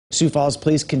Sioux Falls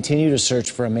police continue to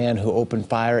search for a man who opened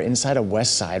fire inside a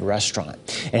West Side restaurant.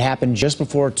 It happened just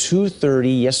before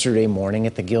 2:30 yesterday morning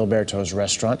at the Gilberto's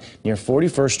restaurant near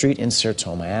 41st Street and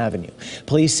Sertoma Avenue.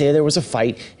 Police say there was a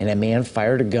fight and a man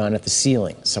fired a gun at the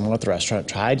ceiling. Someone at the restaurant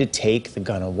tried to take the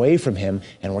gun away from him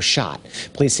and was shot.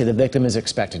 Police say the victim is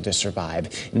expected to survive.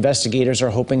 Investigators are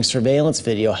hoping surveillance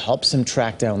video helps them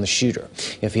track down the shooter.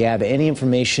 If you have any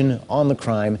information on the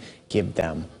crime, give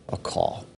them a call.